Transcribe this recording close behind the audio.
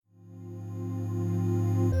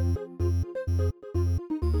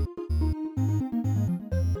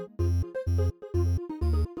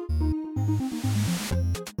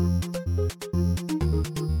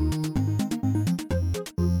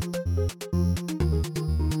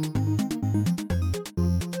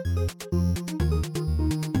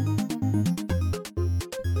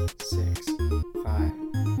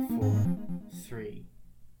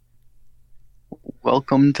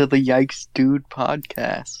Welcome to the Yikes Dude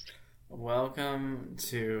podcast. Welcome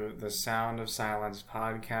to the Sound of Silence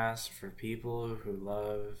podcast for people who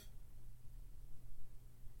love...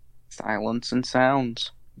 Silence and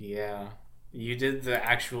sounds. Yeah. You did the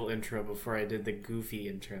actual intro before I did the goofy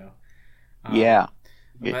intro. Yeah.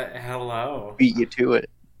 But hello. Beat you to it.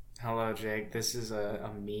 Hello, Jake. This is a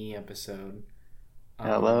me episode.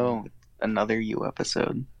 Hello. Another you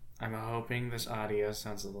episode. I'm hoping this audio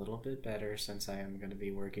sounds a little bit better since I am going to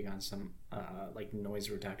be working on some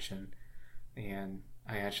noise reduction, and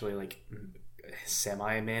I actually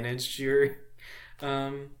semi-managed your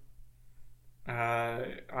audio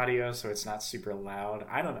so it's not super loud.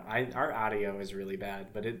 I don't know. Our audio is really bad,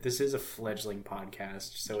 but this is a fledgling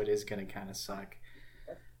podcast, so it is going to kind of suck.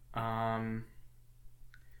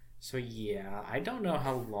 So yeah, I don't know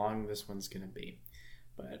how long this one's going to be,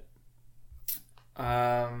 but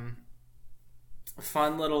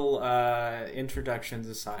fun little introductions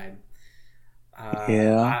aside.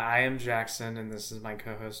 I am Jackson, and this is my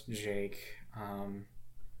co-host Jake.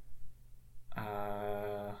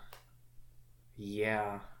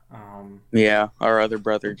 Yeah, our other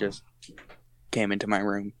brother just came into my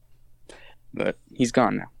room, but he's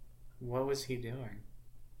gone now. What was he doing?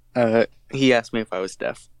 He asked me if I was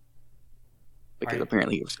deaf, because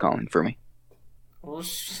apparently he was calling for me. Well,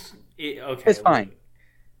 okay. It's fine.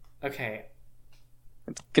 Okay.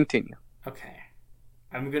 Continue. Okay.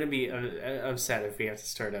 I'm going to be upset if we have to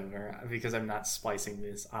start over because I'm not splicing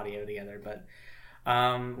this audio together, but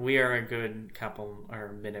we are a good couple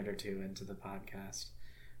or minute or two into the podcast.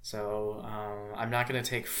 So I'm not going to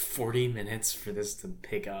take 40 minutes for this to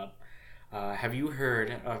pick up. Have you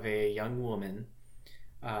heard of a young woman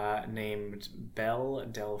named Belle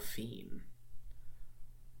Delphine?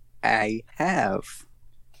 I have.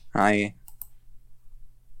 I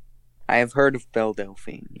have heard of Belle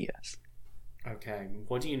Delphine, yes. Okay,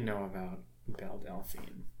 what do you know about Belle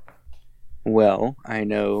Delphine? Well, I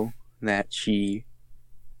know that she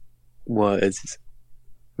was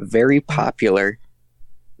very popular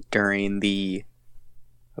during the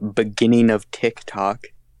beginning of TikTok.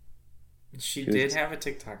 She did have a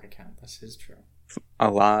TikTok account, this is true.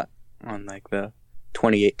 A lot on the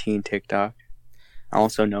 2018 TikTok. I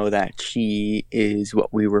also know that she is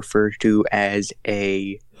what we refer to as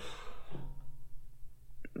a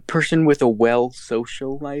person with a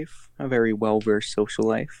social life, a very well-versed social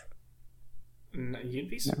life. No, you'd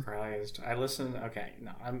be surprised. I listen. Okay,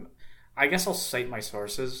 no, I guess I'll cite my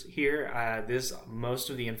sources here. Most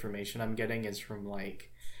of the information I'm getting is from I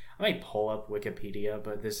might pull up Wikipedia,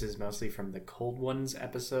 but this is mostly from the Cold Ones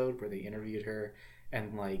episode where they interviewed her,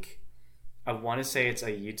 and I want to say it's a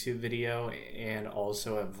YouTube video and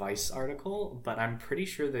also a Vice article, but I'm pretty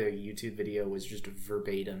sure the YouTube video was just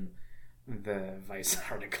verbatim the Vice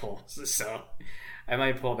article. So I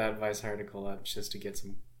might pull that Vice article up just to get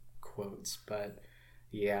some quotes, but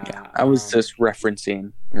yeah. I was just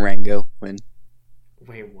referencing Rango when...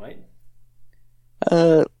 Wait, what?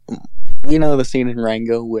 You know the scene in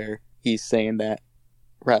Rango where he's saying that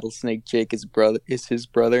Rattlesnake Jake is his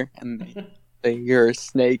brother, and you're a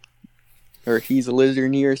snake, or he's a lizard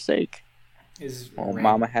and you're a snake.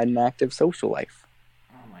 Mama had an active social life.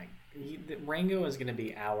 Oh my! Rango is going to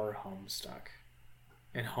be our Homestuck,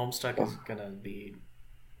 and Homestuck is going to be.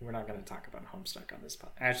 We're not going to talk about Homestuck on this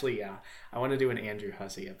podcast. Actually, yeah, I want to do an Andrew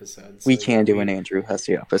Hussey episode. So we can do an Andrew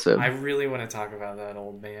Hussey episode. I really want to talk about that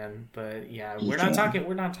old man, but yeah, we're not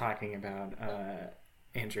talking about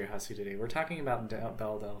Andrew Hussey today. We're talking about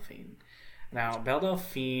Belle Delphine. Now, Belle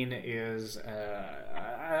Delphine is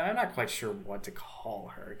I'm not quite sure what to call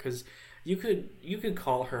her, because you could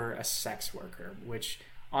call her a sex worker, which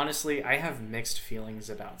honestly I have mixed feelings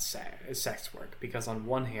about sex work, because on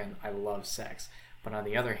one hand I love sex, but on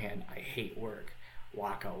the other hand I hate work.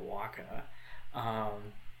 Waka waka.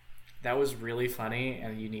 That was really funny,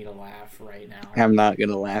 and you need a laugh right now. I'm not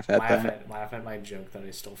gonna laugh at that. Laugh at my joke that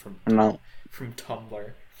I stole from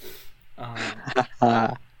Tumblr.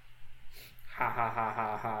 Ha ha ha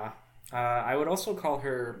ha ha. I would also call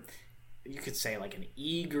her, you could say an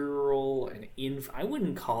e-girl, I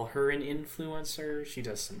wouldn't call her an influencer. She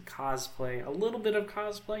does some cosplay, a little bit of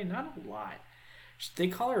cosplay, not a lot. They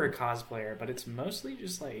call her a cosplayer, but it's mostly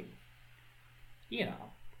just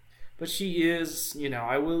but she is,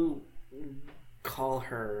 I will call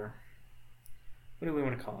her, what do we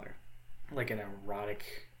want to call her? An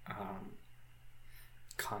erotic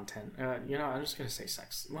content. I'm just going to say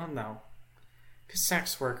sex. Well, no. Because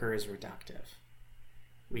sex worker is reductive.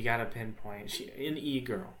 We gotta pinpoint an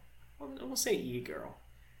e-girl. We'll say e-girl.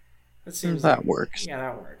 That works. Yeah,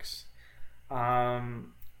 that works.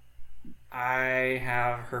 I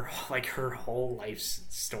have her whole life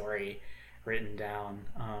story written down.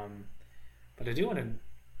 But I do want to.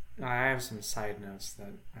 I have some side notes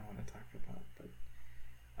that I want to talk about. But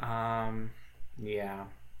yeah.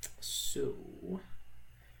 So,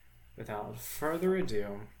 without further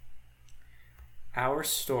ado, our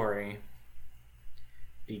story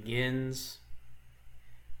begins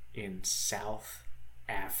in South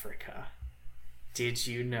Africa. Did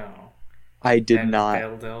you know? I did not.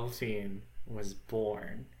 Belle Delphine was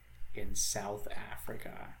born in South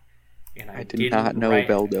Africa. And I did not know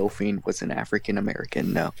Belle Delphine was an African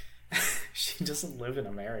American. No. She doesn't live in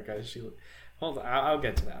America. Hold on. I'll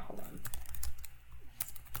get to that. Hold on.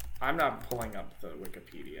 I'm not pulling up the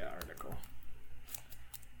Wikipedia article.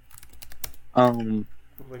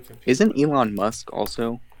 Wikipedia. Isn't Elon Musk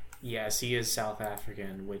also? Yes, he is South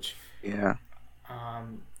African, which... Yeah.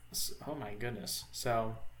 Oh my goodness.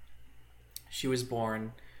 So, she was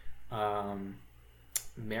born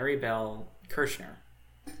Mary Belle Kirshner,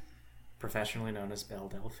 professionally known as Belle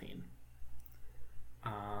Delphine.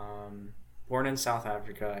 Born in South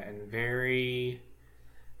Africa, and very,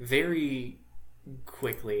 very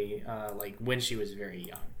quickly, like when she was very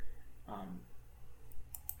young.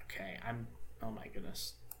 Okay, oh my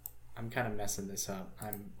goodness. I'm kind of messing this up.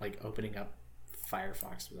 I'm like opening up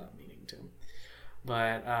Firefox without meaning to.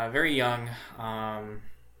 But very young.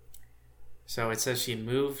 So it says she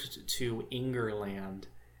moved to Ingerland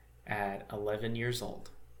at 11 years old.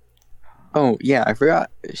 Oh, yeah, I forgot.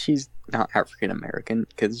 She's not African American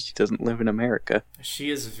because she doesn't live in America. She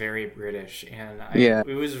is very British, and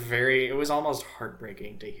it was almost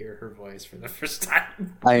heartbreaking to hear her voice for the first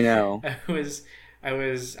time. I know. I was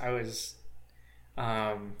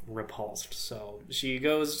repulsed. So she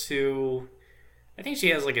goes to, I think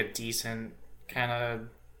she has like a decent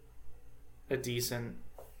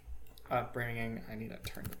upbringing. I need to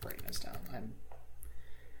turn the brightness down.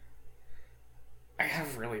 I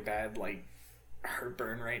have really bad like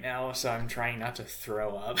heartburn right now, so I'm trying not to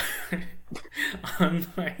throw up on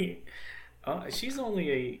my. Oh, she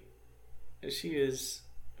is.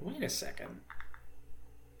 Wait a second.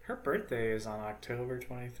 Her birthday is on October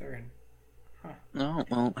 23rd. Huh. Oh,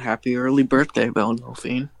 well, happy early birthday, Belle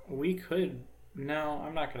Delphine. We could. No,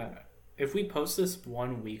 I'm not gonna. If we post this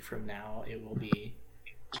 1 week from now, it will be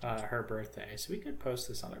her birthday. So we could post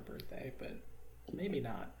this on her birthday, but maybe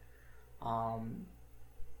not.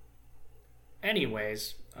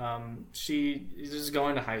 Anyways, she is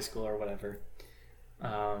going to high school or whatever.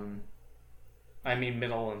 I mean,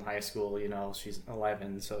 middle and high school, you know, she's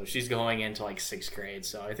 11, so she's going into like 6th grade.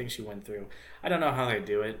 So I think she went through, I don't know how they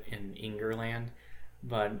do it in Ingerland,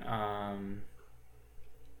 but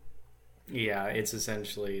yeah, it's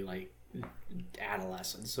essentially like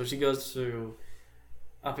adolescence. So she goes through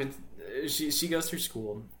she goes through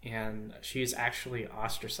school, and she's actually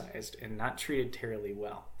ostracized and not treated terribly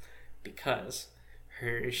well because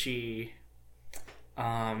she's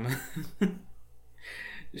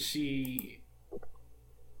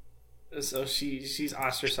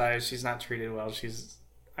ostracized. She's not treated well.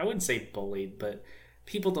 I wouldn't say bullied, but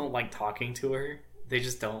people don't like talking to her. They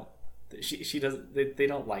just don't. She doesn't. They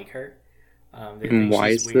don't like her. They think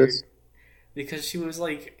why she's is weird this? because she was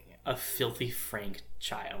like a Filthy Frank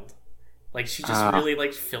child. Like she just really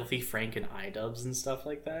liked Filthy Frank and iDubbbz and stuff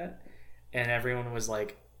like that, and everyone was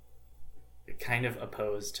like kind of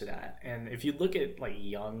opposed to that. And if you look at like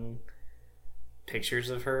young pictures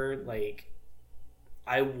of her, like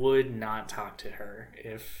I would not talk to her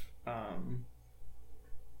if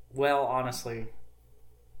well, honestly,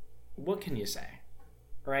 what can you say,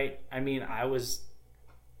 right? I mean, I was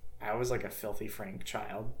like a Filthy Frank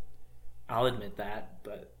child, I'll admit that,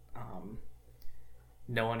 but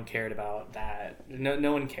no one cared about that.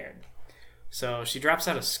 No one cared. So she drops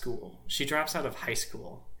out of school. She drops out of high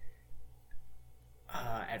school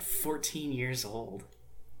at 14 years old.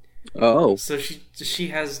 Oh. So she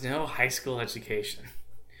has no high school education.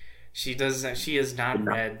 She has not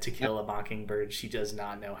read To Kill a Mockingbird. She does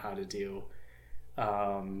not know how to do.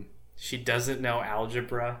 She doesn't know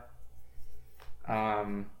algebra.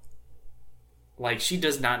 Like she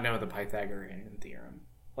does not know the Pythagorean theorem.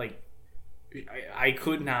 Like I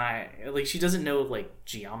could not. Like she doesn't know like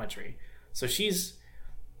geometry. So she's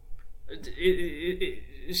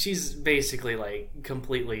basically like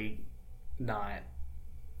completely not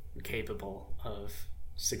capable of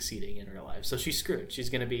succeeding in her life. So she's screwed. She's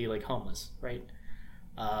gonna be like homeless, right?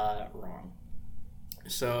 Wrong.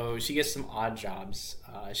 So she gets some odd jobs.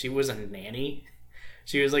 She was a nanny.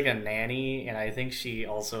 She was like a nanny, and I think she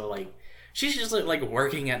also like she's just like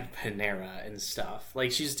working at Panera and stuff.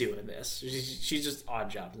 Like she's doing this. She's just odd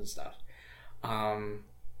jobs and stuff.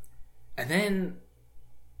 And then,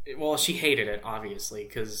 well, she hated it, obviously,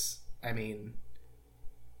 because, I mean,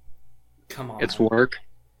 come on. It's work.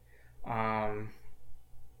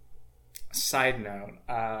 Side note,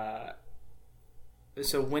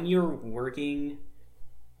 so when you're working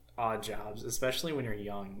odd jobs, especially when you're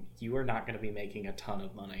young, you are not going to be making a ton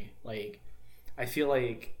of money. Like, I feel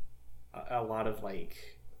like a lot of,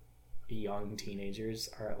 like, young teenagers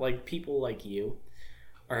are, like, people like you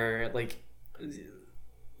are, like,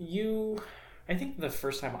 I think the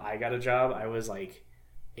first time I got a job, I was, like,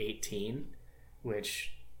 18,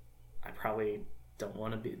 which I probably don't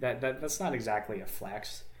want to be. That's not exactly a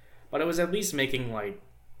flex, but I was at least making, like,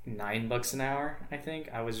 $9 an hour. I think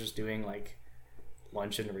I was just doing, like,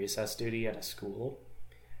 lunch and recess duty at a school,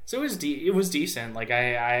 so it was decent. Like,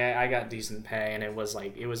 I got decent pay, and it was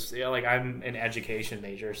like I'm an education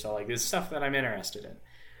major, so, like, it's stuff that I'm interested in.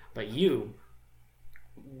 But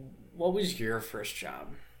what was your first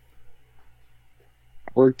job?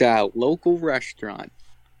 Worked at a local restaurant.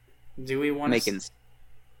 Do we want making?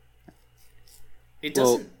 It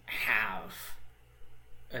doesn't have,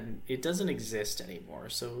 and it doesn't exist anymore.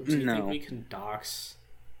 So do you think we can dox?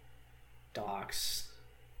 The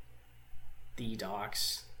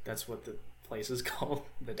docks. That's what the place is called.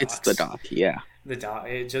 The docks. It's the dock, yeah. The dock.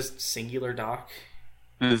 It just singular dock.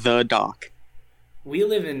 The dock. We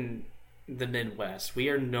live in the Midwest. We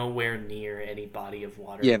are nowhere near any body of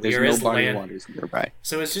water. Yeah, there's no body of water nearby.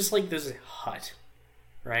 So it's just like this hut,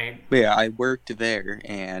 right? But yeah, I worked there,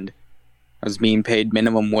 and I was being paid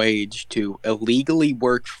minimum wage to illegally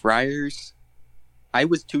work fryers. I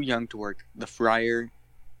was too young to work the fryer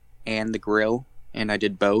and the grill, and I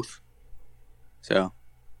did both. So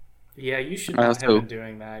yeah, you should not have been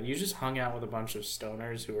doing that. You just hung out with a bunch of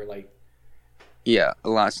stoners who were like... Yeah, a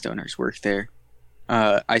lot of stoners worked there.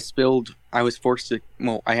 I had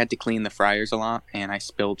to clean the fryers a lot, and I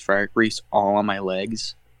spilled fryer grease all on my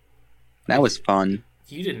legs. That was fun.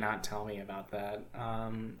 You did not tell me about that.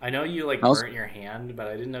 I know you, like, burnt your hand, but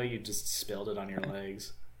I didn't know you just spilled it on your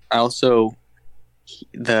legs.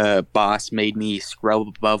 The boss made me scrub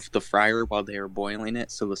above the fryer while they were boiling it,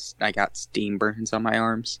 so I got steam burns on my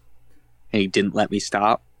arms. And he didn't let me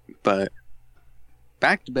stop. But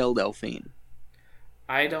back to Belle Delphine.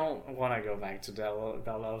 I don't want to go back to Belle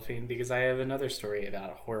Delphine because I have another story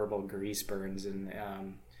about horrible grease burns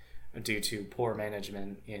due to poor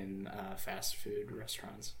management in fast food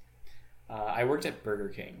restaurants. I worked at Burger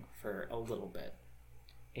King for a little bit,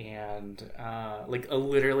 and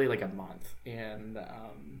literally like a month. And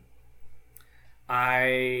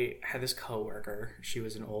I had this coworker. She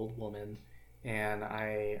was an old woman, and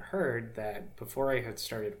I heard that before I had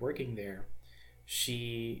started working there,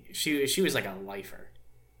 she was like a lifer.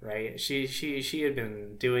 Right, she had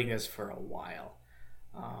been doing this for a while,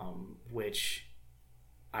 which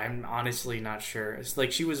I'm honestly not sure. It's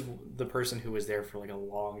like she was the person who was there for like a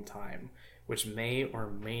long time, which may or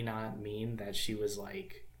may not mean that she was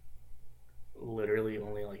like literally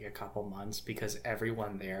only like a couple months, because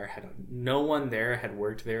no one there had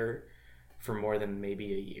worked there for more than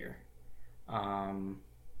maybe a year.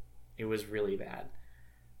 It was really bad.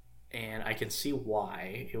 And I can see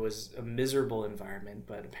why. It was a miserable environment,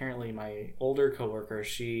 but apparently my older coworker,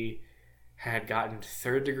 she had gotten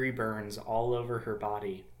 3rd-degree burns all over her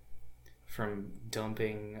body from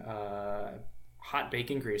dumping hot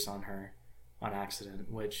bacon grease on her on accident,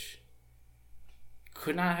 which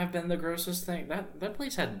could not have been the grossest thing. That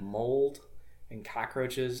place had mold and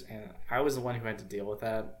cockroaches, and I was the one who had to deal with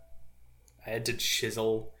that. I had to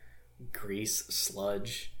chisel grease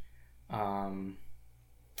sludge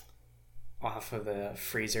off of the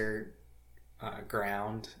freezer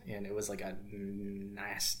ground, and it was like a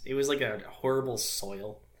horrible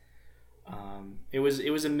soil. It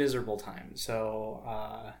was a miserable time. So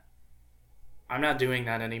I'm not doing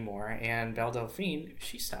that anymore. And Belle Delphine,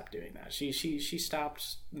 she stopped doing that. She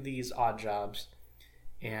stopped these odd jobs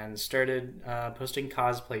and started posting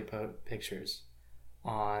cosplay pictures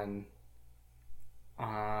on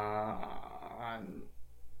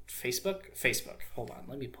Facebook. Hold on,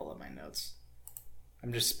 let me pull up my notes.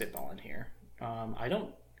 I'm just spitballing here.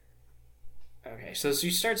 Okay, so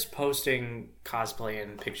she starts posting cosplay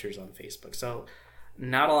and pictures on Facebook. So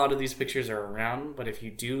not a lot of these pictures are around, but if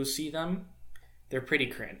you do see them, they're pretty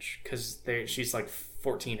cringe because she's like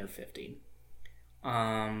 14 or 15.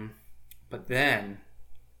 But then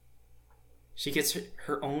she gets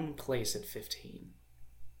her own place at 15.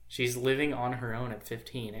 She's living on her own at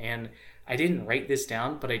 15, and I didn't write this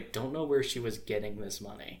down, but I don't know where she was getting this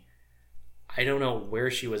money. I don't know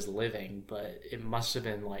where she was living, but it must have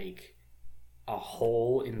been like a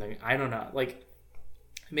hole in the... I don't know. Like,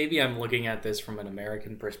 maybe I'm looking at this from an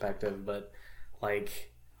American perspective, but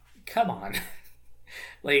like, come on.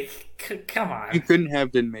 Like, come on. You couldn't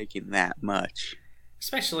have been making that much.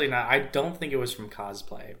 Especially not. I don't think it was from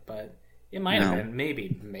cosplay, but it might have been.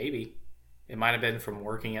 Maybe. It might have been from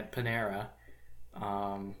working at Panera.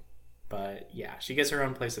 But yeah, she gets her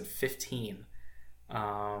own place at 15.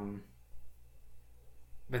 But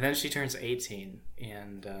then she turns 18,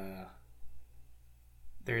 and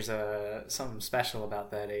there's something special about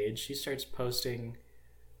that age. She starts posting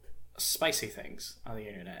spicy things on the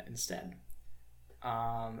internet instead.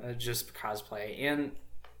 Just cosplay. And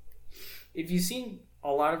if you've seen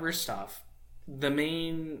a lot of her stuff, the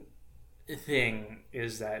main thing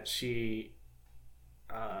is that she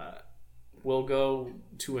will go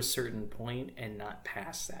to a certain point and not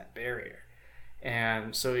pass that barrier.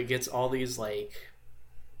 And so it gets all these like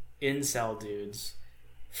incel dudes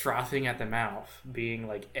frothing at the mouth, being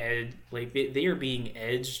like they are being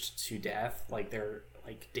edged to death, like they're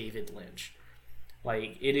like David Lynch.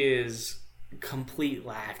 Like, it is complete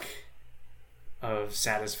lack of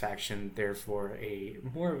satisfaction, therefore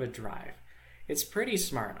more of a drive. It's pretty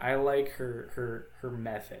smart. I like her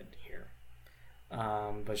method here.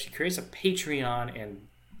 But she creates a Patreon and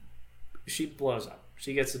she blows up.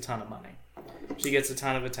 She gets a ton of money. She gets a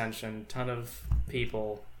ton of attention. Ton of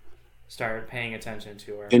people start paying attention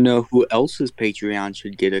to her. You know who else's Patreon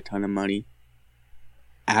should get a ton of money?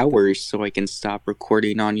 Ours, so I can stop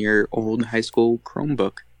recording on your old high school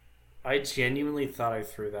Chromebook. I genuinely thought I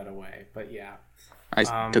threw that away, but yeah.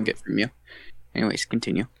 I took it from you. Anyways,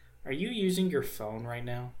 continue. Are you using your phone right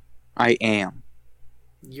now? I am.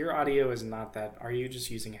 Your audio is not that... Are you just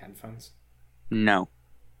using headphones? No.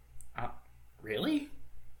 Really?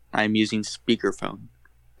 I'm using speakerphone.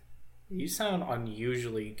 You sound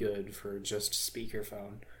unusually good for just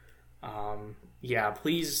speakerphone. Yeah,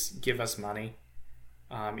 please give us money.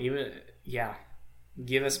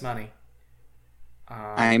 Give us money.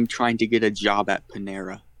 I'm trying to get a job at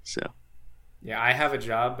Panera, so... Yeah, I have a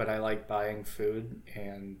job, but I like buying food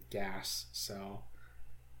and gas, so...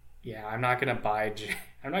 Yeah, I'm not gonna buy...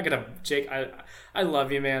 Jake, I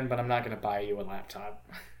love you, man, but I'm not gonna buy you a laptop.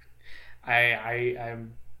 I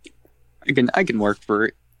can work for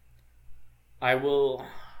it. I will...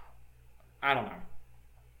 I don't know.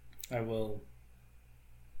 I will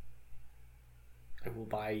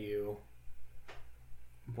buy you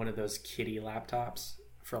one of those kitty laptops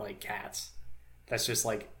for, like, cats. That's just,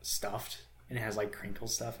 like, stuffed, and it has, like, crinkle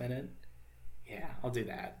stuff in it. Yeah, I'll do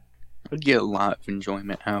that. I'd get a lot of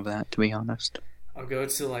enjoyment out of that, to be honest. I'll go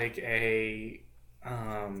to, like, a,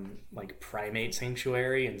 primate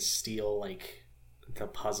sanctuary and steal, like, the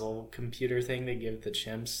puzzle computer thing they give the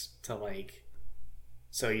chimps to, like,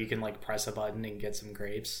 so you can, like, press a button and get some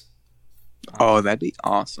grapes. Oh, that'd be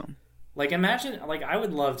awesome. Like, imagine, like, I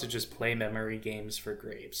would love to just play memory games for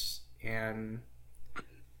grapes. And,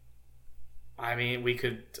 I mean, we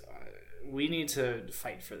need to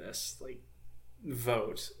fight for this. Like,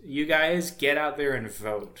 vote. You guys get out there and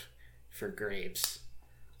vote for grapes.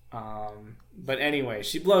 But anyway,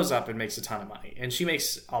 she blows up and makes a ton of money. And she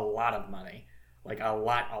makes a lot of money. Like, a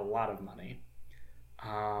lot of money.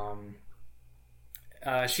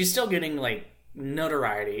 She's still getting, like,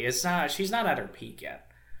 notoriety. She's not at her peak yet.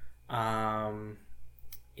 And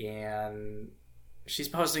she's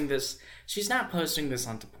posting this. She's not posting this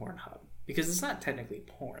onto Pornhub because it's not technically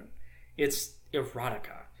porn. It's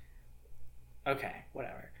erotica. Okay,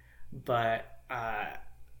 whatever. But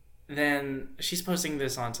then she's posting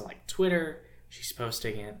this onto, like, Twitter. She's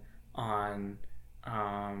posting it on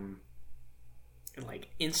like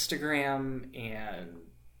Instagram and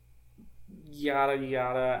yada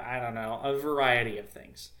yada. I don't know, a variety of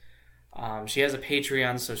things. She has a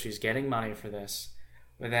Patreon, so she's getting money for this.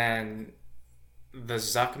 But then the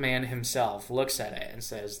Zuckman himself looks at it and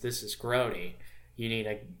says, "This is grody. You need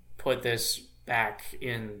to put this back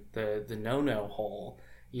in the no-no hole.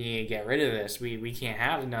 You need to get rid of this. We can't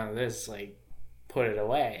have none of this. Like, put it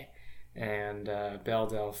away." And Belle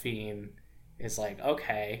Delphine is like,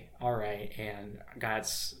 "Okay, all right," and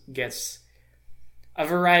gets a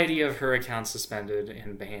variety of her accounts suspended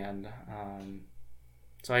and banned.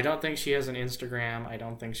 So I don't think she has an Instagram. I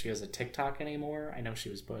don't think she has a TikTok anymore. I know she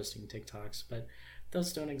was posting TikToks, but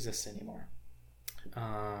those don't exist anymore.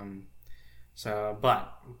 So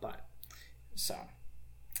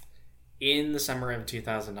in the summer of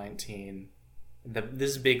 2019, the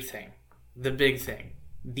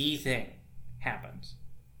thing happens.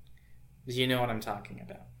 Do you know what I'm talking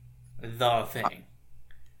about? The thing.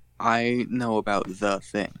 I know about the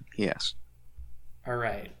thing, yes. All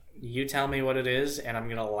right. You tell me what it is, and I'm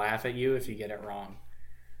going to laugh at you if you get it wrong.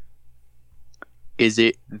 is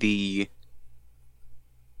it the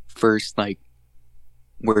first, like,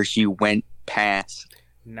 where she went past?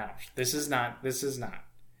 No, this is not.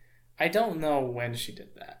 I don't know when she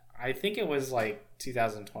did that. I think it was like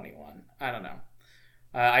 2021. I don't know.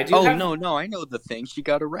 I do. No, I know the thing. She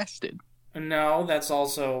got arrested. No, that's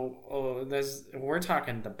also. We're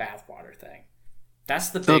talking the bathwater thing. That's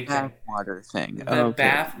the big thing. The bathwater thing. The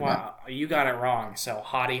bathwater. You got it wrong. So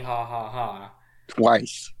hottie ha ha ha.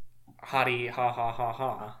 Twice. Hottie ha ha ha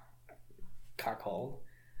ha. Cuckold.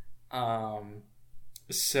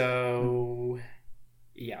 So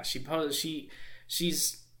yeah,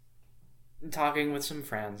 she's talking with some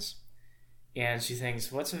friends, and she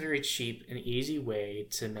thinks, what's a very cheap and easy way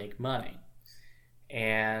to make money?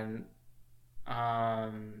 And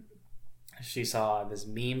she saw this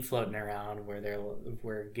meme floating around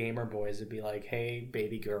where gamer boys would be like, hey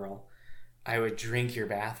baby girl, I would drink your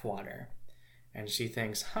bathwater. And she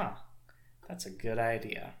thinks, that's a good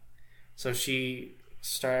idea. So she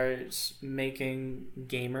starts making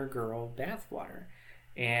gamer girl bathwater.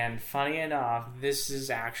 And funny enough, this is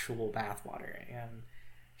actual bathwater. And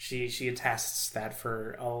she attests that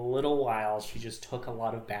for a little while she just took a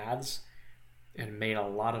lot of baths and made a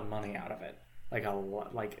lot of money out of it.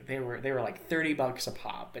 Like they were like $30 a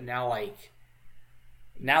pop, but now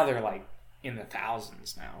they're like in the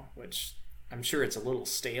thousands now, which I'm sure it's a little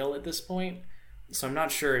stale at this point. So I'm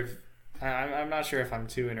not sure if I'm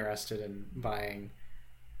too interested in buying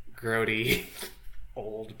grody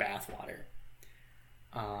old bathwater.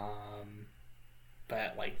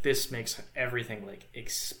 But like this makes everything like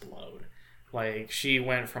explode. Like she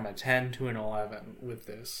went from a 10 to an 11 with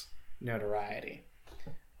this notoriety.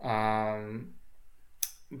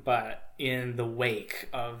 But in the wake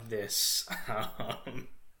of this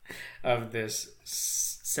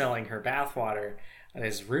selling her bathwater,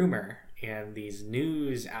 this rumor and these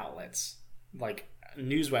news outlets, like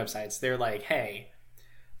news websites, they're like, hey,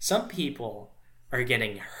 some people are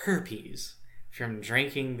getting herpes from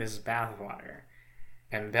drinking this bathwater.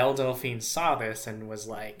 And Belle Delphine saw this and was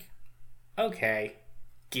like, okay,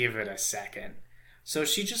 give it a second. So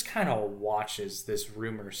she just kind of watches this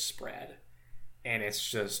rumor spread. And it's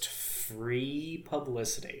just free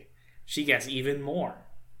publicity. She gets even more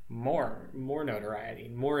notoriety,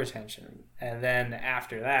 more attention. And then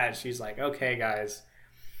after that, she's like, okay, guys,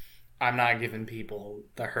 I'm not giving people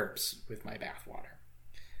the herpes with my bathwater.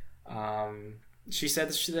 She said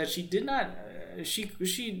that she did not.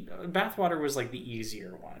 Bathwater was like the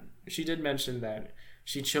easier one. She did mention that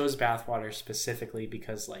she chose bathwater specifically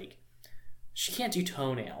because like she can't do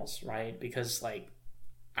toenails, right? Because like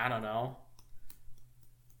I don't know,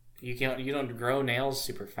 you don't grow nails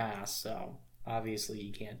super fast, so obviously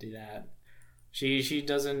you can't do that. She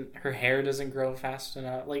doesn't. Her hair doesn't grow fast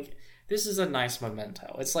enough. Like this is a nice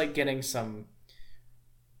memento. It's like getting some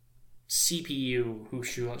CPU who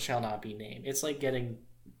shall not be named. It's like getting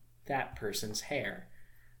that person's hair.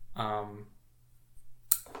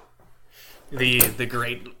 The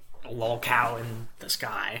great lol cow in the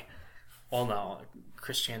sky. Well, no,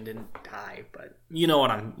 Christian didn't die, but you know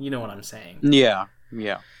what I'm saying. Yeah.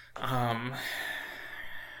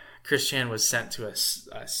 Christian was sent to a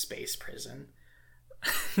space prison.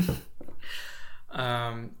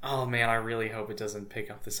 Oh man, I really hope it doesn't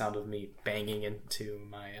pick up the sound of me banging into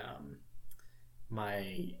my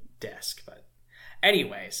my desk. But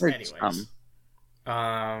anyways, then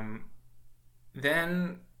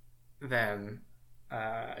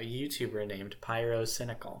a YouTuber named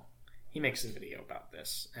Pyrocynical, he makes a video about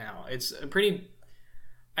this. Now it's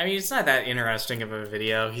it's not that interesting of a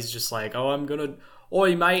video. He's just like, oi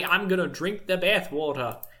mate, I'm gonna drink the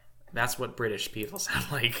bathwater. That's what British people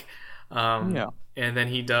sound like. Yeah. And then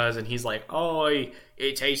he does, and he's like, oi,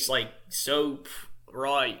 it tastes like soap,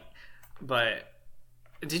 right? But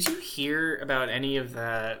did you hear about any of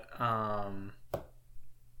that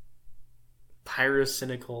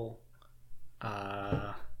pyrocynical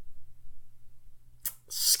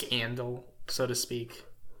scandal, so to speak?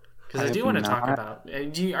 Because I do want to talk about.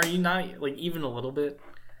 Are you not like even a little bit?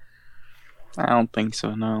 I don't think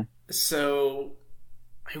so. No. So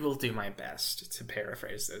I will do my best to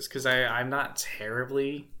paraphrase this because I'm not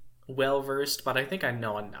terribly well versed, but I think I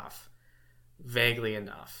know enough, vaguely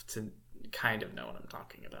enough, to kind of know what I'm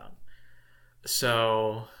talking about.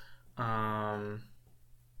 So,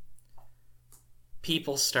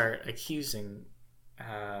 people start accusing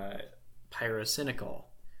Pyrocynical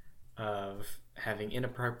of having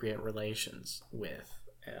inappropriate relations with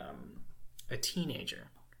a teenager,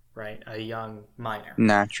 right? A young minor.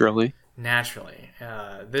 Naturally.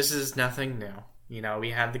 This is nothing new. You know,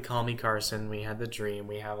 we had the Call Me Carson, we had the Dream,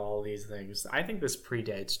 we have all these things. I think this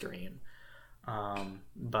predates Dream.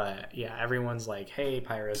 But yeah, everyone's like, hey,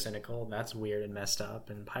 Pyrocynical, that's weird and messed up.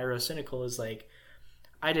 And Pyrocynical is like,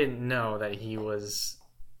 I didn't know that he was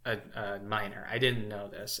a minor. I didn't know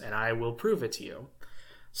this, and I will prove it to you.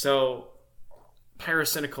 So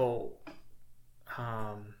Pyrocynical,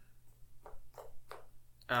 oh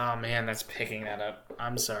man, that's picking that up.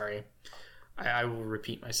 I'm sorry. I will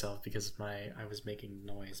repeat myself because I was making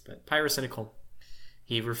noise. But Pyrocynical,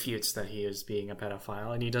 he refutes that he is being a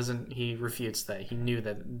pedophile, and he refutes that he knew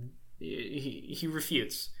that he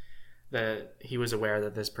refutes that he was aware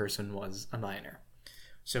that this person was a minor.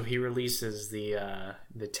 So he releases the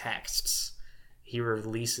texts. He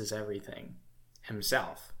releases everything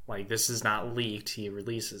himself. Like, this is not leaked. He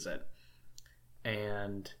releases it.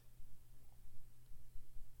 And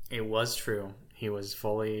it was true. He was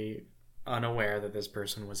fully unaware that this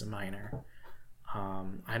person was a minor.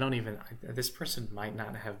 This person might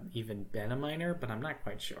not have even been a minor, but I'm not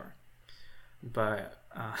quite sure. But,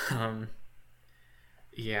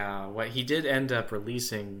 yeah, what he did end up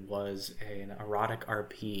releasing was an erotic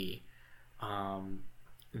RP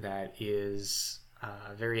that is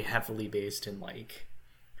very heavily based in, like,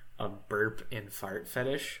 a burp and fart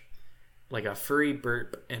fetish. Like a furry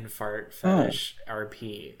burp and fart fetish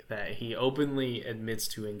RP that he openly admits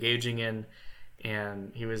to engaging in.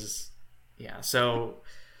 And he was... Yeah, so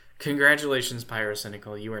congratulations,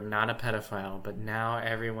 Pyrocynical. You are not a pedophile, but now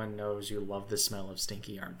everyone knows you love the smell of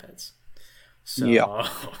stinky armpits. So, yeah.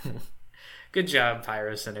 Good job,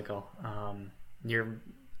 Pyrocynical.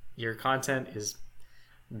 Your content is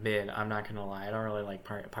mid. I'm not gonna lie. I don't really like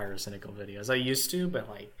Pyrocynical videos. I used to, but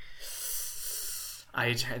like,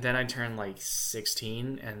 I turned like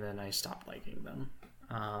 16, and then I stopped liking them.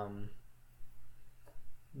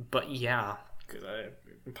 But yeah.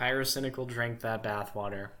 Pyrocynical drank that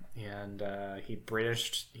bathwater, and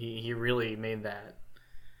he really made that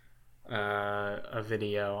a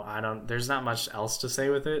video. There's not much else to say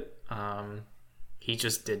with it. He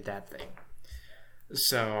just did that thing.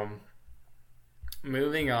 So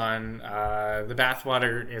moving on, the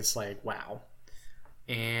bathwater, it's like, wow.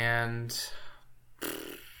 And I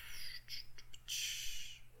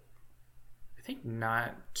think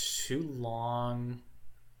not too long.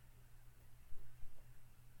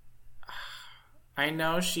 I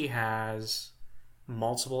know she has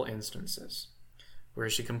multiple instances where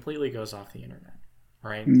she completely goes off the internet,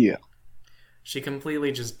 right? Yeah. She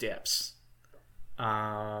completely just dips.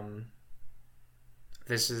 I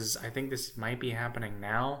think this might be happening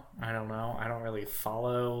now. I don't know. I don't really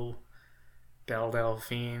follow Belle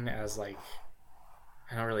Delphine as, like,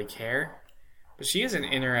 I don't really care. But she is an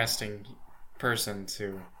interesting person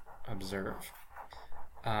to observe.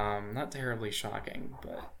 Not terribly shocking,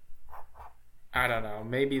 but I don't know.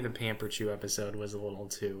 Maybe the Pamper Chew episode was a little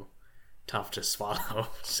too tough to swallow.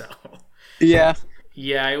 So yeah,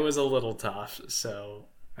 it was a little tough. So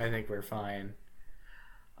I think we're fine.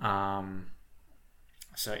 So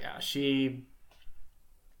yeah, she's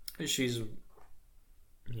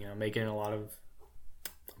making a lot of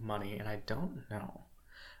money, and I don't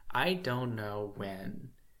know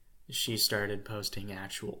when she started posting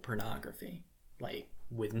actual pornography, like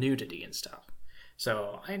with nudity and stuff.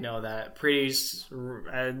 So I know that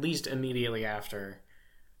at least immediately after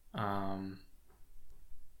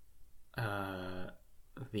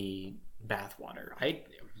the bathwater. I'm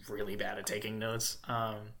really bad at taking notes.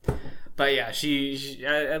 But yeah, she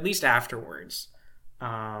at least afterwards,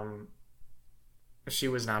 she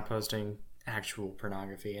was not posting actual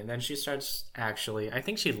pornography. And then she starts I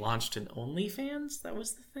think she launched an OnlyFans. That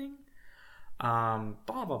was the thing. Blah,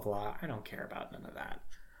 blah, blah. I don't care about none of that.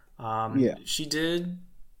 She did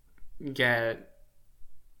get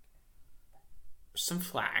some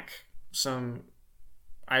flack, some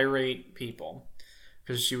irate people,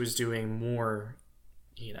 because she was doing more,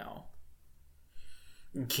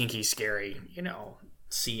 kinky, scary,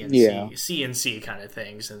 CNC kind of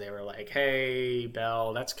things, and they were like, hey,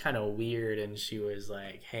 Belle, that's kind of weird. And she was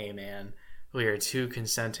like, hey, man, we are two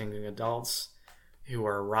consenting adults who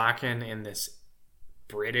are rocking in this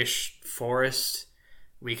British forest.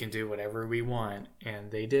 We can do whatever we want.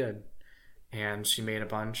 And they did. And she made a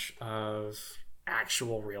bunch of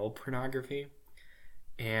actual real pornography.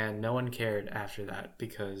 And no one cared after that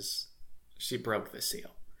because she broke the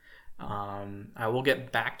seal. I will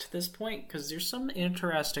get back to this point because there's some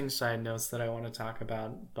interesting side notes that I want to talk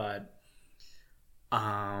about. But,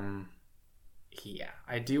 yeah,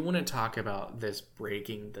 I do want to talk about this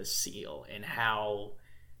breaking the seal and how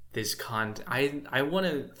this content... I want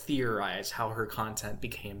to theorize how her content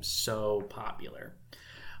became so popular.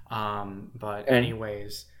 But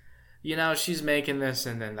anyways, she's making this,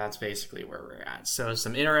 and then that's basically where we're at. So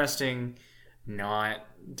some interesting not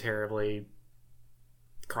terribly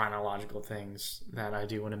chronological things that I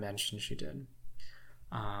do want to mention she did.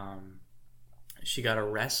 She got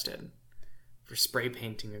arrested for spray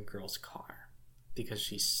painting a girl's car because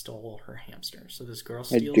she stole her hamster. So this girl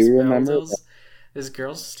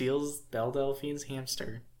steals Belle Delphine's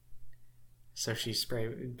hamster. So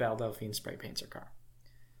Belle Delphine spray paints her car.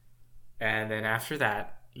 And then after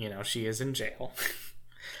that, she is in jail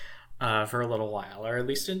for a little while, or at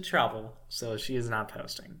least in trouble. So she is not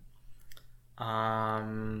posting.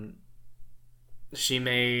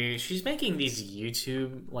 She's making these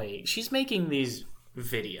she's making these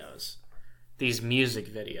videos, these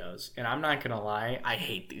music videos, and I'm not gonna lie, I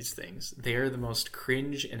hate these things. They're the most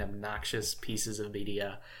cringe and obnoxious pieces of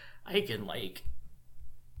media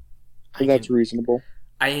That's reasonable.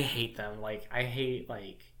 I hate them. I hate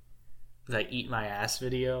the eat my ass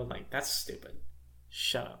video. That's stupid.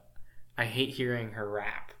 Shut up. I hate hearing her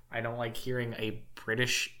rap. I don't like hearing a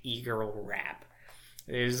British e-girl rap.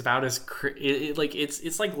 It is about as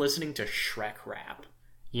it's like listening to Shrek rap.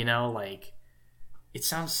 It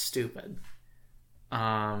sounds stupid.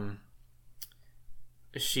 I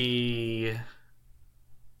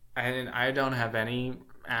don't have any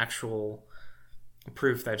actual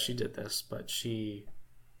proof that she did this, but she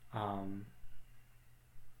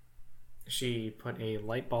put a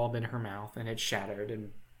light bulb in her mouth and it shattered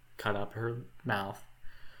and cut up her mouth.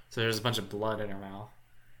 So there's a bunch of blood in her mouth.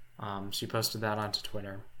 She posted that onto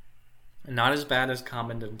Twitter. Not as bad as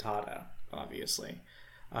Common Dentata, obviously.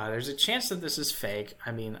 There's a chance that this is fake.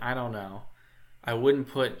 I mean, I don't know. I wouldn't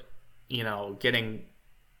put, getting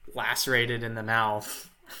lacerated in the mouth.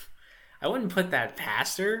 I wouldn't put that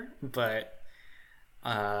past her, but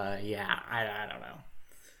yeah, I don't know.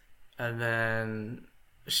 And then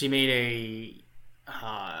she made a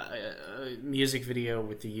music video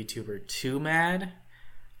with the YouTuber Too Mad.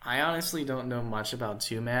 I honestly don't know much about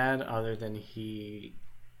Too Mad other than he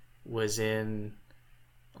was in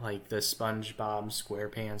the SpongeBob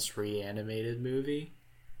SquarePants reanimated movie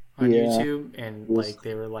on YouTube, and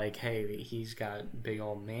they were like, hey, he's got big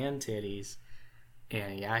old man titties,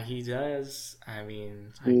 and yeah, he does. I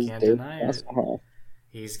mean, I can't deny it.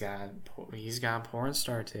 He's got porn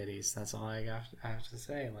star titties. That's all I have to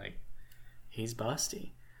say. He's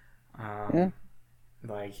busty.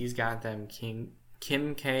 He's got them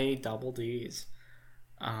Kim K double D's.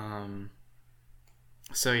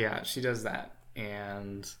 So yeah, she does that.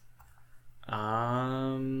 And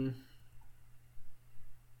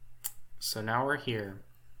so now we're here.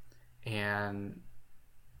 And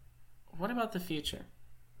what about the future?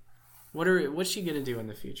 What's she gonna do in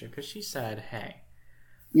the future? Because she said, hey.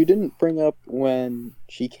 You didn't bring up when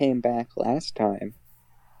she came back last time.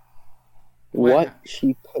 What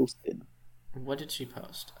she posted. What did she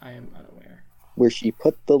post? I am unaware. Where she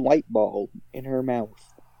put the light bulb in her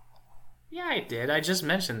mouth. Yeah, I did. I just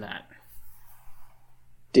mentioned that.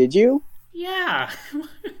 Did you? Yeah.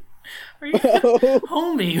 Are you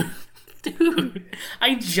homie? Dude,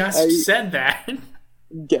 I just said that.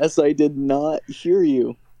 Guess I did not hear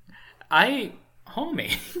you.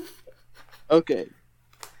 Homie. Okay.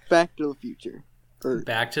 Back to the future.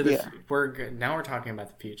 Now we're talking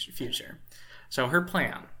about the future. So her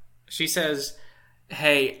plan. She says,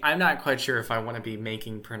 hey, I'm not quite sure if I want to be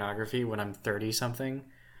making pornography when I'm 30-something.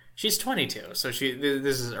 She's 22, so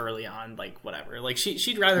this is early on, whatever.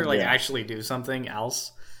 She'd rather, actually do something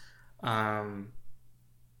else.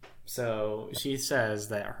 So she says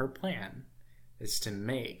that her plan is to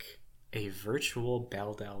make a virtual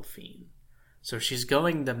Belle Delphine. So she's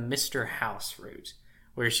going the Mr. House route,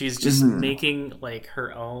 where she's just making,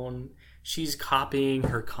 her own... She's copying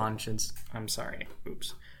her conscience... I'm sorry.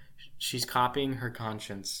 Oops. She's copying her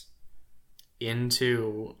conscience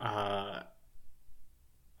into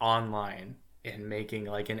online and making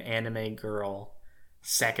an anime girl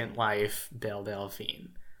Second Life Belle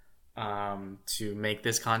Delphine to make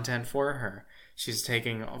this content for her. She's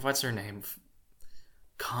taking, what's her name?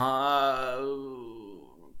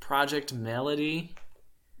 Project Melody?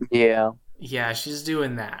 Yeah. Yeah, she's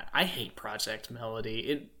doing that. I hate Project Melody.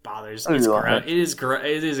 It bothers me. It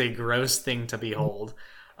is a gross thing to behold.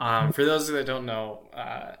 For those that don't know,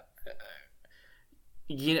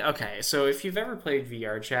 okay, so if you've ever played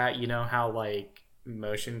VR chat, you know how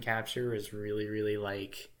motion capture is really, really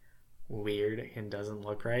weird and doesn't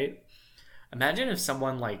look right. Imagine if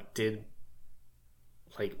someone did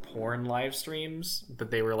porn live streams, but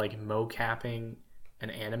they were mocapping an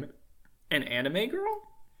anime girl.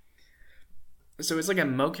 So it's a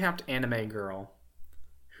mocapped anime girl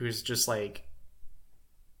who's just I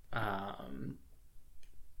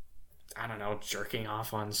don't know, jerking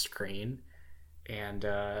off on screen, And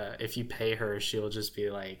if you pay her, she'll just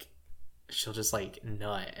like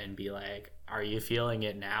nut and be like, "Are you feeling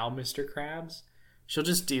it now, Mr. Krabs?" She'll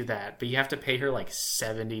just do that, but you have to pay her like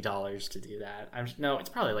 $70 to do that. No, it's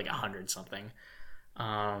probably like 100 something.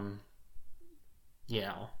 You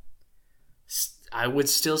know, I would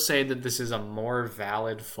still say that this is a more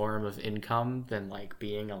valid form of income than like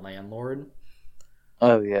being a landlord.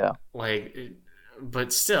 Oh yeah. Like,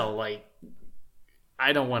 but still, like,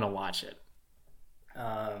 I don't want to watch it.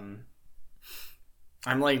 I'm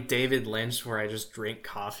like David Lynch, where I just drink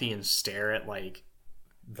coffee and stare at like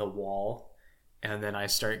the wall, and then I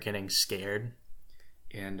start getting scared,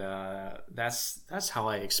 and that's how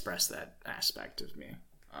I express that aspect of me.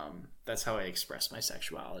 That's how I express my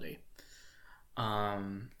sexuality.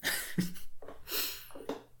 And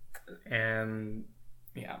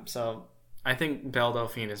yeah, so I think Belle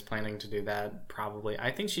Delphine is planning to do that. Probably, I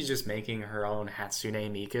think she's just making her own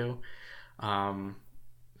Hatsune Miku,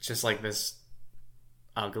 just like this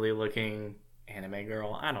ugly looking anime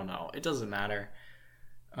girl. I don't know. It doesn't matter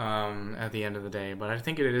at the end of the day, but I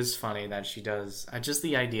think it is funny that she does. Just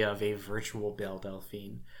the idea of a virtual Belle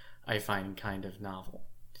Delphine, I find kind of novel.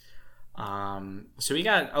 So we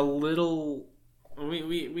got a little.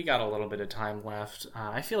 We got a little bit of time left.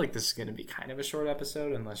 I feel like this is going to be kind of a short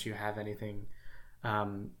episode, unless you have anything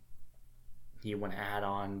you want to add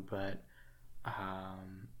on. But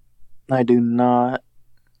I do not.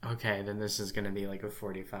 Okay, then this is going to be like a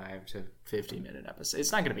 45 to 50 minute episode.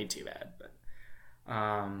 It's not going to be too bad, but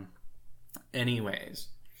anyways,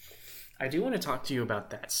 I do want to talk to you about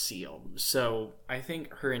that seal. So I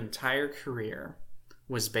think her entire career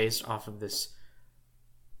was based off of this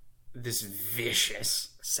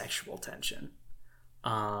vicious sexual tension,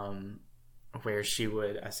 where she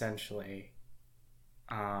would essentially,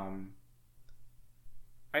 I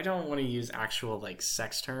don't want to use actual like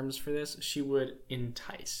sex terms for this. She would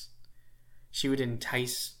entice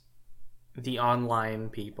the online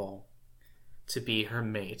people to be her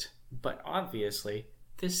mate, but obviously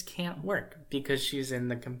this can't work because she's in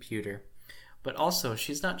the computer, but also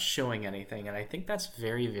she's not showing anything, and I think that's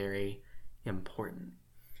very, very important.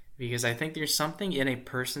 Because I think there's something in a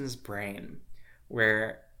person's brain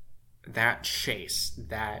where that chase,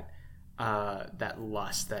 that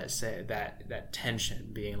lust, that tension,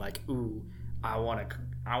 being like, ooh, I want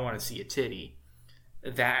to see a titty,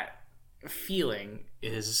 that feeling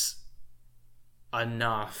is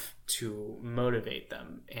enough to motivate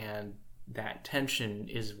them, and that tension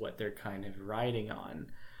is what they're kind of riding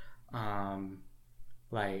on,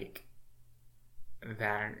 like.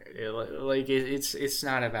 That it's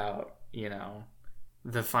not about, you know,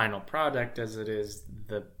 the final product as it is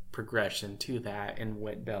the progression to that. And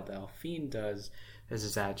what Belle Delphine does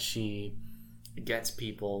is that she gets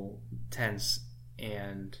people tense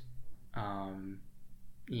and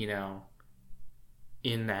you know,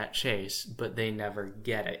 in that chase, but they never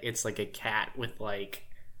get it. It's like a cat with like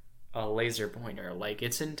a laser pointer. Like,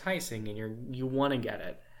 it's enticing and you want to get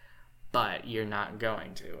it, but you're not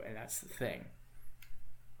going to, and that's the thing.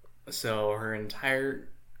 So her entire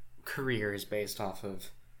career is based off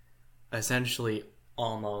of essentially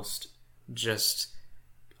almost just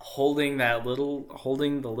holding the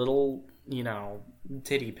little, you know,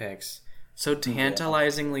 titty pics so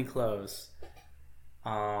tantalizingly close,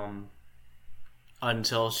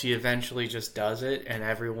 until she eventually just does it, and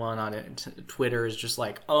everyone on Twitter is just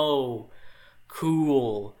like, oh,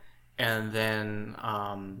 cool. And then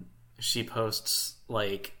she posts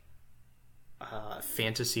like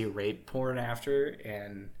fantasy rape porn after,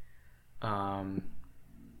 and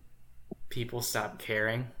people stop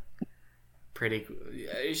caring.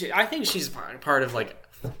 I think she's part of like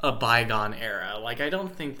a bygone era. Like, I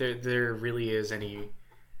don't think there really is any.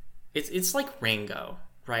 It's like Rango,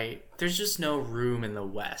 right? There's just no room in the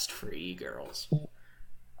West for e-girls.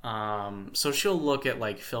 So she'll look at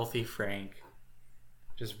like Filthy Frank,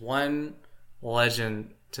 just one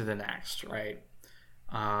legend to the next, right?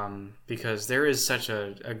 Because there is such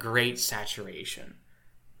a great saturation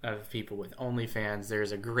of people with OnlyFans.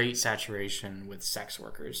 There's a great saturation with sex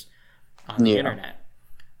workers on the internet.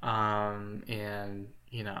 And,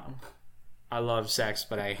 you know, I love sex,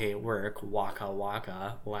 but I hate work. Waka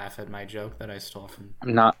waka. Laugh at my joke that I stole from...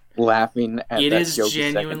 I'm not laughing at it that is joke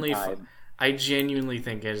genuinely I genuinely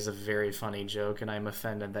think it is a very funny joke, and I'm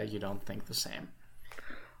offended that you don't think the same.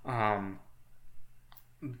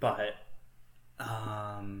 But...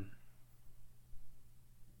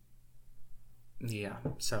 yeah,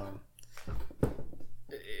 so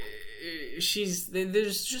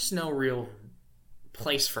there's just no real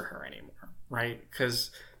place for her anymore, right? Because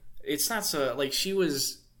it's not so like she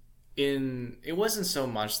was it wasn't so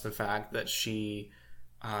much the fact that she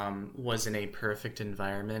was in a perfect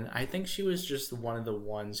environment. I think she was just one of the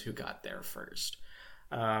ones who got there first.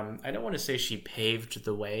 I don't want to say she paved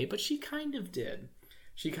the way, but she kind of did.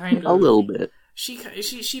 She kind of a little bit. She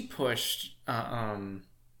pushed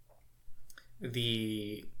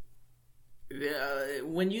the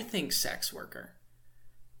when you think sex worker,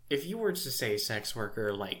 if you were to say sex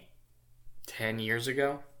worker like 10 years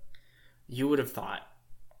ago, you would have thought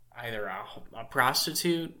either a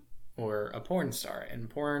prostitute or a porn star. And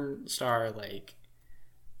porn star, like,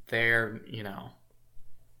 they're, I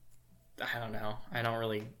don't know. I don't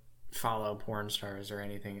really follow porn stars or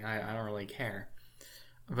anything. I don't really care.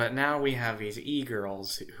 But now we have these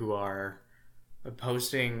e-girls who are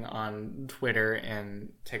posting on Twitter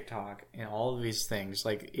and TikTok and all of these things.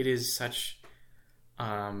 Like, it is such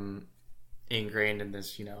ingrained in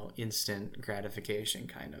this, instant gratification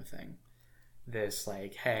kind of thing. This,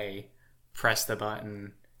 like, hey, press the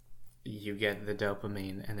button, you get the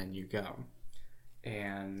dopamine, and then you go.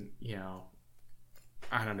 And,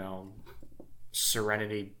 I don't know,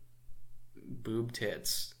 Serenity boob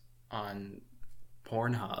tits on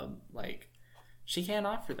Pornhub, like, she can't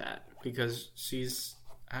offer that because she's,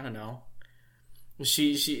 I don't know,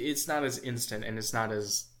 she it's not as instant, and it's not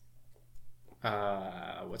as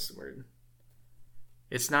what's the word,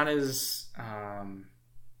 it's not as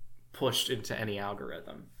pushed into any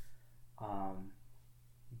algorithm.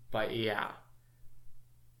 But yeah,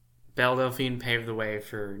 Belle Delphine paved the way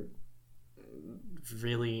for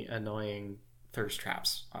really annoying thirst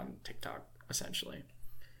traps on TikTok, essentially.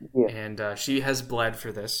 Yeah. And she has bled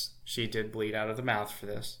for this. She did bleed out of the mouth for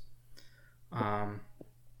this. I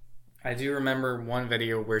do remember one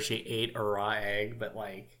video where she ate a raw egg, but,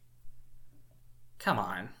 like, come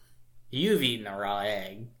on. You've eaten a raw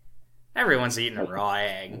egg. Everyone's eaten a raw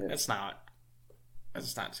egg. That's not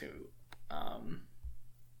too,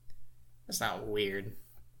 that's not weird.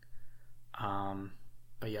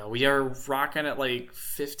 But yeah, we are rocking at like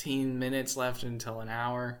 15 minutes left until an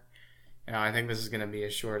hour. I think this is going to be a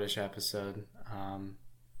shortish episode.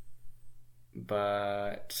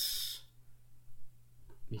 But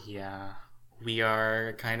yeah, we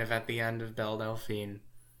are kind of at the end of Belle Delphine.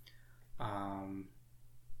 And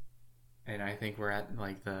I think we're at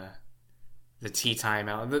like the tea time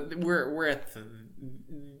out. We're at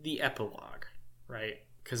the epilogue, right?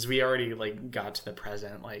 Because we already like got to the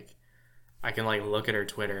present. Like, I can like look at her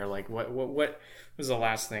Twitter. Like, what was the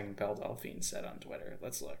last thing Belle Delphine said on Twitter?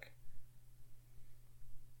 Let's look.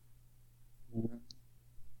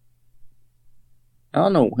 I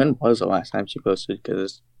don't know when was the last time she posted, because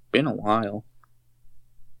it's been a while.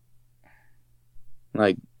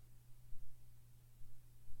 Like,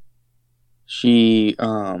 she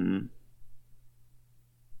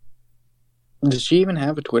does she even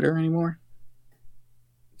have a Twitter anymore?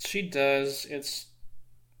 She does.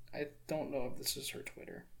 I don't know if this is her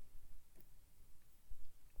Twitter.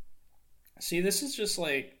 See, this is just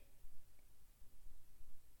like,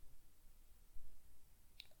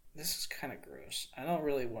 this is kind of gross. I don't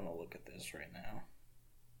really want to look at this right now.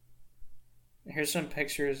 Here's some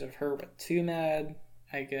pictures of her with Tumad,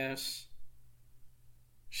 I guess.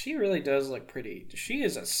 She really does look pretty. She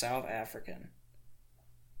is a South African.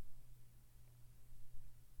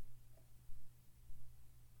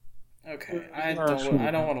 Okay, I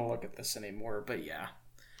don't want to look at this anymore, but yeah.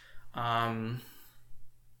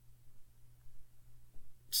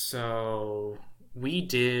 So we're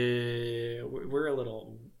a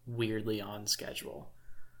little weirdly on schedule.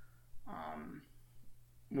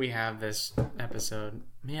 We have this episode.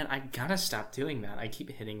 Man, I gotta stop doing that. I keep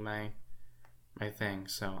hitting my thing.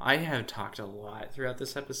 So I have talked a lot throughout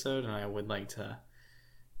this episode, and I would like to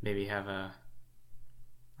maybe have a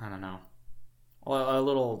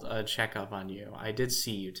little checkup on you. I did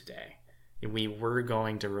see you today. We were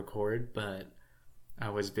going to record, but I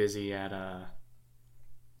was busy at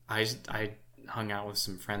I hung out with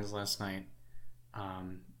some friends last night.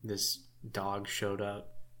 This dog showed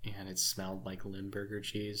up, and it smelled like Limburger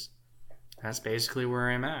cheese. That's basically where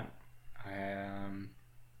I'm at.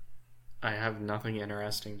 I have nothing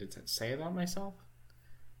interesting to say about myself,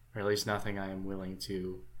 or at least nothing I am willing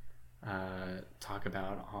to talk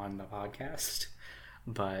about on the podcast.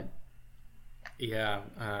 But yeah,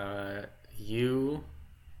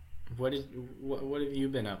 what have you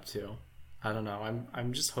been up to? I don't know.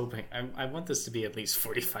 I'm just hoping. I want this to be at least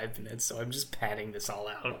 45 minutes, so I'm just padding this all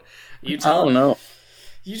out. I don't know.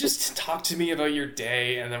 You just talk to me about your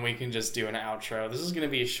day, and then we can just do an outro. This is going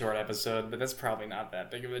to be a short episode, but that's probably not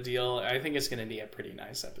that big of a deal. I think it's going to be a pretty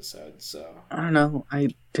nice episode. So I don't know. I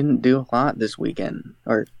didn't do a lot this weekend,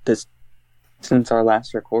 or this Since our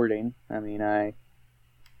last recording. I mean,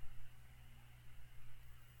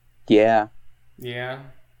 yeah. Yeah.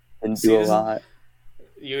 Didn't do a lot.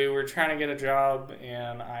 You were trying to get a job,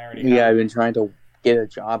 and I already Yeah, I've been trying to get a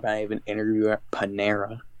job, and I have an interview at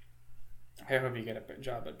Panera. I hope you get a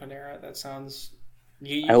job at Panera. That sounds...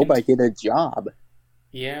 I hope I get a job.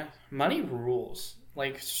 Yeah. Money rules.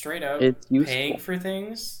 Like, straight up, it's paying for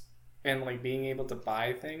things and, like, being able to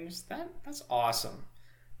buy things, that's awesome.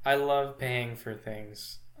 I love paying for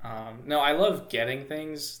things. No, I love getting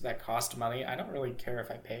things that cost money. I don't really care if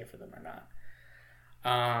I pay for them or not.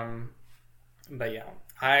 But yeah,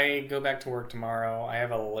 I go back to work tomorrow. I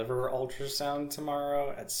have a liver ultrasound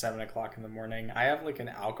tomorrow at 7 o'clock in the morning. I have like an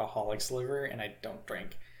alcoholic's liver and I don't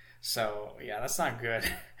drink. So yeah, that's not good.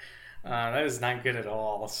 That is not good at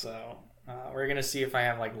all. So we're going to see if I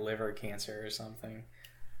have like liver cancer or something.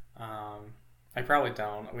 I probably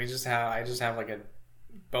don't. I just have like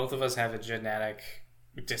both of us have a genetic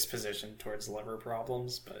disposition towards liver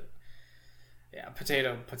problems, but yeah,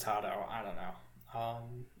 potato, I don't know.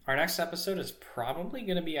 Our next episode is probably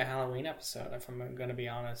going to be a Halloween episode, if I'm going to be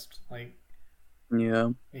honest. Like, yeah.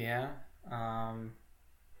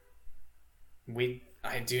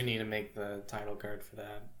 I do need to make the title card for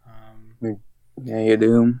that. Yeah, you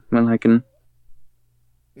do. Well, I can.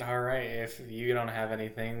 All right, if you don't have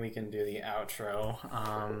anything, we can do the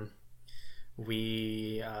outro.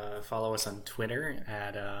 We follow us on Twitter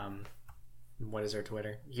at what is our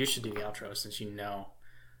Twitter? You should do the outro since you know.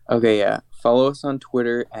 Okay, yeah. Follow us on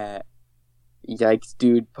Twitter at Yikes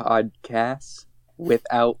Dude Podcast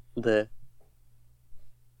without the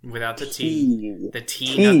T. The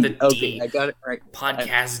T, not the D. Okay, I got it right.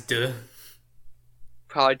 Podcast.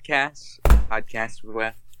 Podcast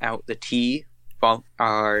without the T. Follow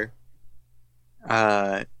our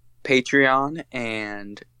Patreon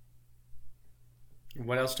and.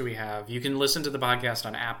 What else do we have? You can listen to the podcast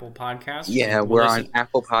on Apple Podcasts. Yeah, we're on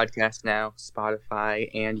Apple Podcasts now, Spotify,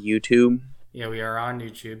 and YouTube. Yeah, we are on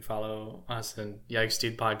YouTube. Follow us and Yikes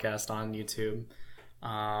Dude Podcast on YouTube.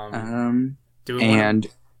 I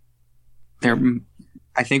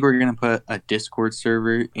think we're gonna put a Discord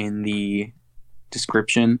server in the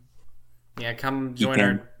description. Yeah, come join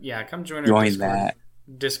our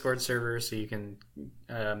Discord server so you can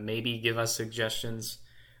maybe give us suggestions.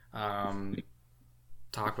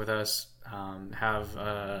 Talk with us, have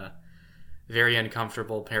a very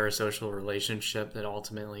uncomfortable parasocial relationship that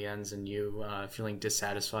ultimately ends in you feeling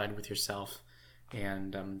dissatisfied with yourself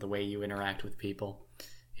and the way you interact with people,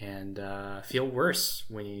 and feel worse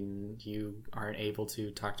when you aren't able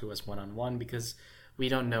to talk to us one-on-one because we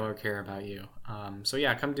don't know or care about you. So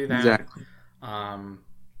yeah, come do that. Exactly.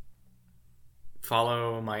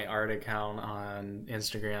 Follow my art account on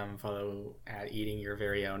Instagram. Follow at Eating Your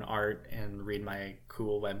Very Own Art and read my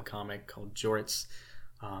cool webcomic called Jorts.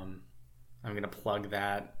 I'm going to plug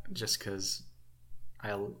that just because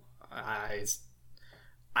I'm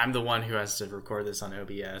the one who has to record this on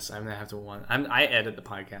OBS. I'm going to have to I edit the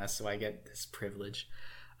podcast, so I get this privilege.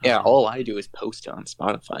 Yeah, all I do is post it on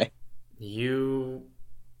Spotify.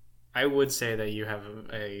 I would say that you have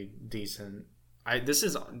a decent... This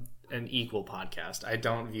is an equal podcast. I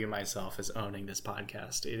don't view myself as owning this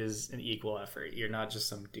podcast. It is an equal effort. You're not just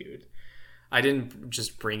some dude. I didn't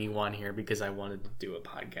just bring you on here because I wanted to do a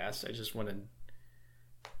podcast. I just wanted...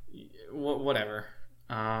 Whatever.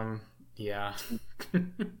 Yeah.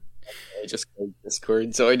 I just called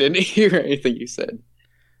Discord, so I didn't hear anything you said.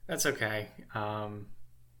 That's okay.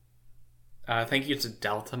 Thank you to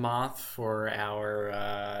Delta Moth for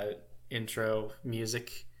our intro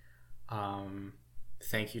music.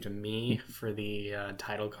 Thank you to me for the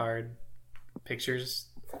title card pictures.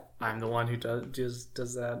 I'm the one who does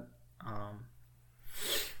that.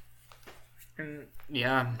 And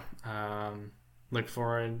yeah, look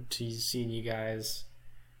forward to seeing you guys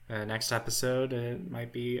next episode. It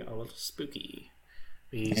might be a little spooky.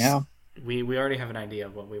 We already have an idea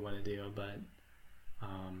of what we want to do, but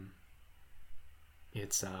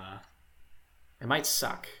it might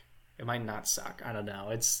suck. It might not suck. I don't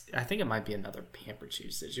know. I think it might be another Pamper Chew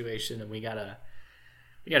situation, and we gotta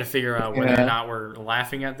figure out whether or not we're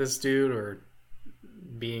laughing at this dude or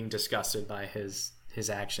being disgusted by his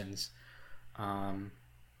actions.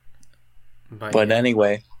 But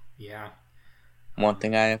anyway, yeah. One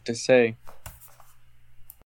thing I have to say: